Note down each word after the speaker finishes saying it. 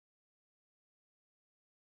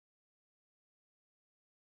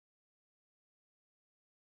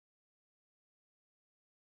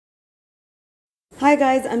Hi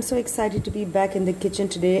guys, I'm so excited to be back in the kitchen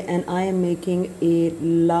today and I am making a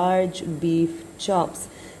large beef chops.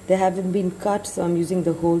 They haven't been cut, so I'm using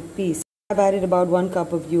the whole piece. I've added about 1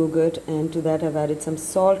 cup of yogurt and to that I've added some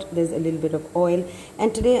salt. There's a little bit of oil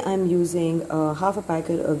and today I'm using half a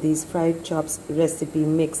packet of these fried chops recipe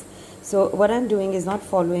mix. So what I'm doing is not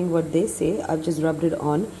following what they say. I've just rubbed it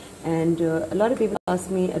on and a lot of people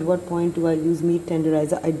ask me at what point do I use meat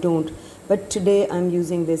tenderizer. I don't. But today I'm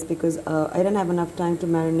using this because I don't have enough time to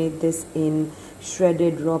marinate this in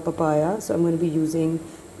shredded raw papaya. So I'm going to be using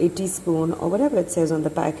a teaspoon or whatever it says on the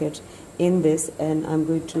packet in this. And I'm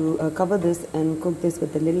going to cover this and cook this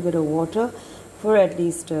with a little bit of water for at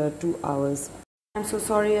least 2 hours. I'm so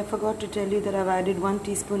sorry, I forgot to tell you that I've added 1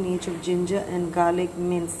 teaspoon each of ginger and garlic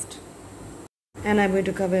minced. And I'm going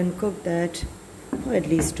to cover and cook that for at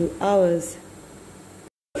least 2 hours.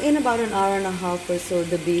 In about an hour and a half or so,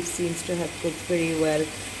 the beef seems to have cooked pretty well.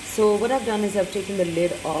 So what I've done is I've taken the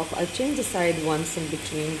lid off. I've changed the side once in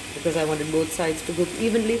between because I wanted both sides to cook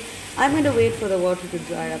evenly. I'm going to wait for the water to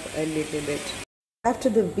dry up a little bit. After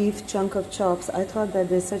the beef chunk of chops, I thought that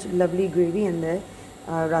there's such lovely gravy in there,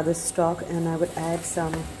 rather stock, and I would add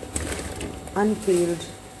some unpeeled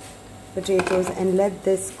potatoes and let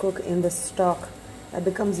this cook in the stock. That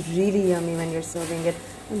becomes really yummy when you're serving it.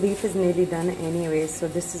 The beef is nearly done anyway, so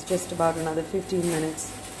this is just about another 15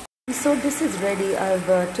 minutes. So this is ready.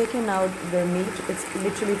 I've taken out the meat. It's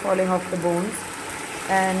literally falling off the bones.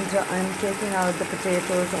 And I'm taking out the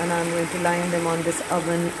potatoes and I'm going to line them on this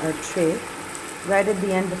oven tray. Right at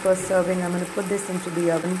the end before serving, I'm going to put this into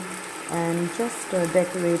the oven and just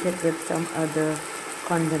decorate it with some other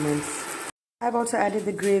condiments. I've also added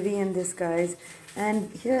the gravy in this, guys,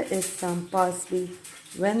 and here is some parsley.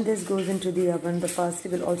 When this goes into the oven, the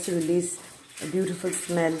parsley will also release a beautiful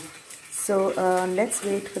smell. So let's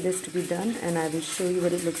wait for this to be done and I will show you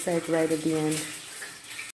what it looks like right at the end.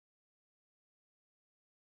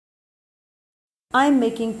 I'm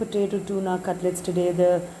making potato tuna cutlets today.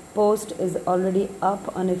 The post is already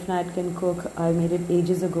up on Ifnatcancook. I made it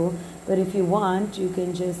ages ago. But if you want, you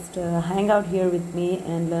can just hang out here with me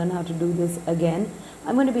and learn how to do this again.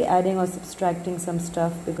 I'm going to be adding or subtracting some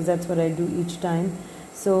stuff because that's what I do each time.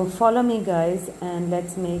 So follow me, guys, and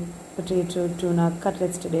let's make potato tuna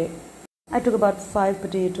cutlets today. I took about 5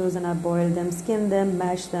 potatoes and I boiled them, skinned them,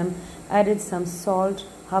 mashed them, added some salt,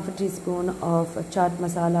 half a teaspoon of chaat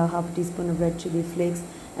masala, half a teaspoon of red chili flakes,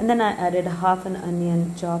 and then I added half an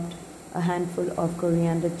onion chopped, a handful of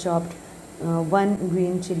coriander chopped, 1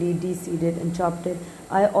 green chili de-seeded and chopped it.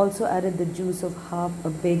 I also added the juice of half a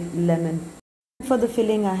big lemon. For the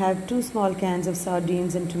filling, I have 2 small cans of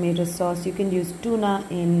sardines and tomato sauce. You can use tuna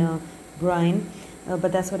in brine.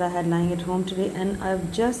 But that's what I had lying at home today, and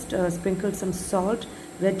I've just sprinkled some salt,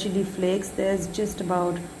 red chili flakes. There's just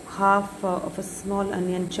about half of a small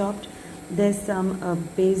onion chopped. There's some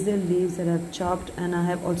basil leaves that I've chopped, and I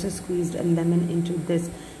have also squeezed a lemon into this.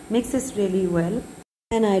 Mix this really well,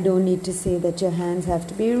 and I don't need to say that your hands have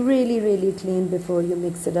to be really clean before you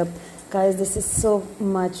mix it up. Guys, this is so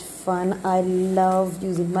much fun. I love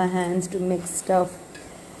using my hands to mix stuff.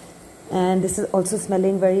 And this is also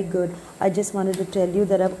smelling very good. I just wanted to tell you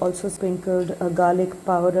that I've also sprinkled a garlic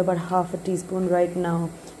powder, about half a teaspoon right now,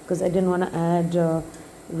 because I didn't want to add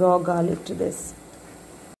raw garlic to this.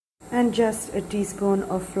 And just a teaspoon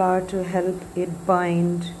of flour to help it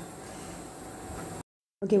bind.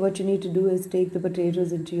 Okay, what you need to do is take the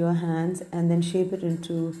potatoes into your hands and then shape it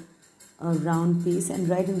into a round piece, and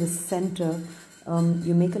right in the center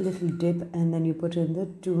you make a little dip and then you put in the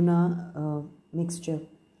tuna mixture.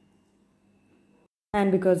 And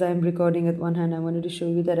because I'm recording with one hand, I wanted to show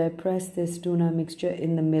you that I press this tuna mixture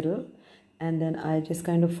in the middle and then I just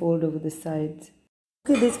kind of fold over the sides.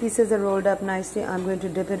 Okay, these pieces are rolled up nicely. I'm going to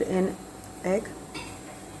dip it in egg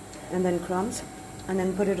and then crumbs and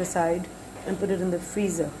then put it aside and put it in the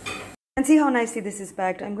freezer. And see how nicely this is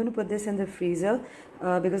packed. I'm going to put this in the freezer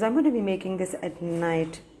because I'm going to be making this at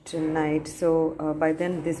night tonight. So by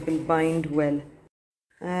then this will bind well.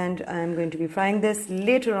 And I'm going to be frying this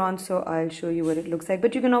later on, so I'll show you what it looks like.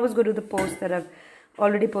 But you can always go to the post that I've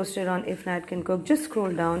already posted on Ifnatcancook. Just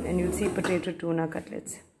scroll down and you'll see potato tuna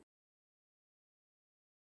cutlets.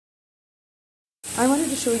 I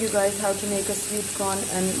wanted to show you guys how to make a sweet corn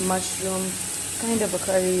and mushroom kind of a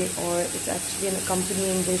curry, or it's actually an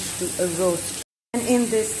accompanying dish to a roast. And in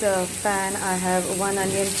this pan I have 1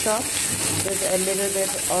 onion chopped, there's a little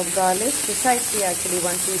bit of garlic, precisely actually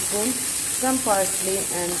 1 teaspoon, some parsley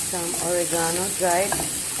and some oregano dried,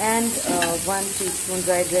 and 1 teaspoon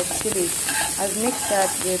dried red chili. I've mixed that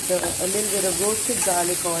with a little bit of roasted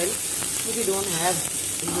garlic oil. If you don't have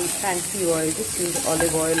use fancy oil, just use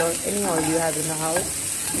olive oil or any oil you have in the house.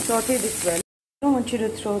 Saute this well. I don't want you to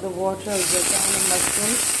throw the water or get down the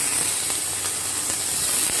mushrooms.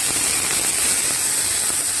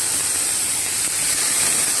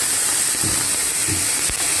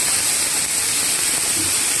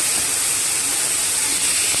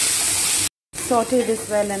 Saute this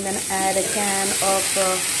well and then add a can of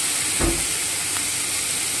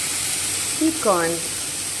sweet corn.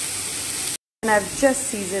 And I've just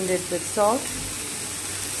seasoned it with salt.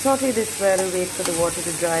 Saute this well, wait for the water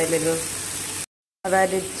to dry a little. I've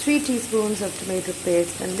added 3 teaspoons of tomato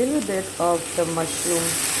paste and a little bit of the mushroom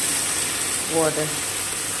water.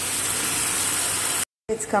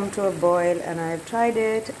 It's come to a boil and I've tried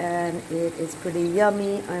it and it is pretty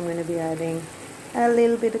yummy. I'm going to be adding a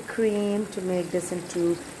little bit of cream to make this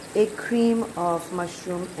into a cream of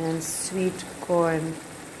mushroom and sweet corn.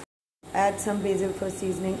 Add some basil for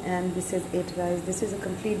seasoning and this is it, guys. This is a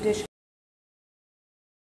complete dish.